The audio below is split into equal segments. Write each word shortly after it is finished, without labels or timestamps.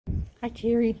Hi,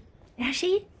 Jerry.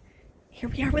 Ashy? Here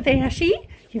we are with Ashy.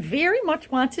 He very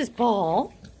much wants his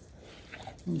ball.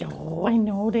 No, I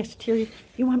noticed. Terry,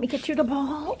 you want me to get you the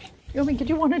ball? You want me to get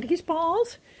you one of these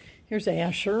balls? Here's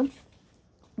Asher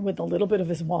with a little bit of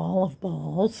his wall of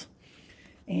balls.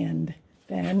 And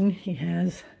then he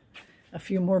has a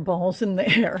few more balls in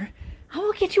there. I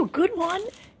will get you a good one.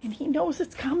 And he knows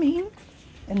it's coming.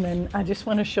 And then I just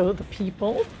want to show the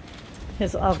people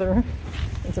his other.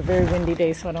 It's a very windy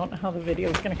day, so I don't know how the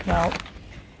video is going to come out.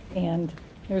 And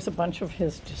there's a bunch of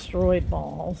his destroyed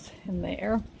balls in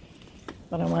there.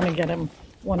 But I want to get him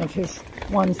one of his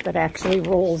ones that actually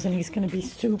rolls, and he's going to be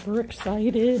super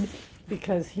excited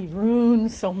because he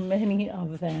ruins so many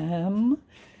of them.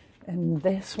 And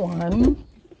this one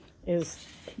is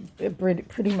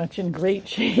pretty much in great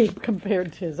shape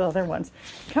compared to his other ones.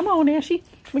 Come on, Ashy.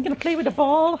 We're going to play with the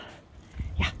ball.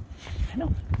 Yeah, I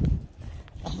know.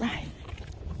 All right.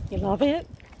 You love it?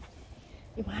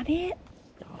 You want it?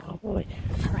 Oh, boy.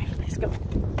 All right, let's go.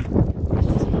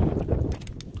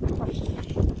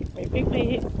 Wait. Ready?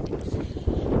 Wait.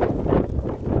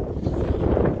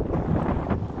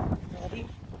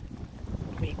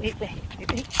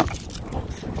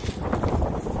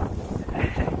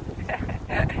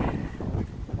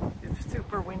 It's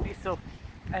super windy, so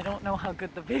I don't know how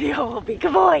good the video will be.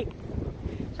 Good boy!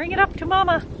 Bring it up to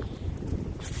Mama.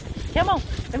 Come on,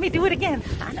 let me do it again.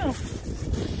 I know.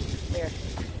 There.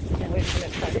 And we're going to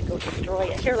try to go destroy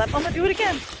it. Here, let Mama do it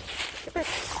again. Get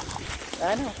this.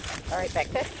 I know. All right, back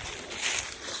there.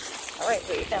 All right,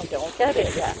 wait. Now, don't get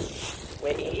it yet.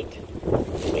 Wait.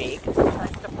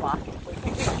 Time to block it. Wait.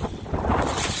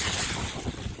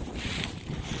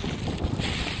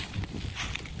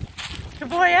 Good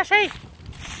boy, Ashy.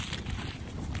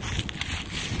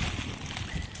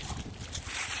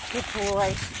 Good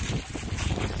boy.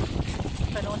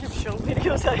 I don't have show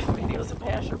videos. I have videos of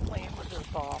Asher playing with his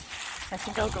ball. I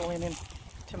think I'll go in and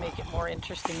to make it more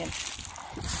interesting and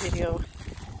video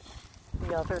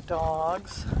the other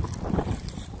dogs.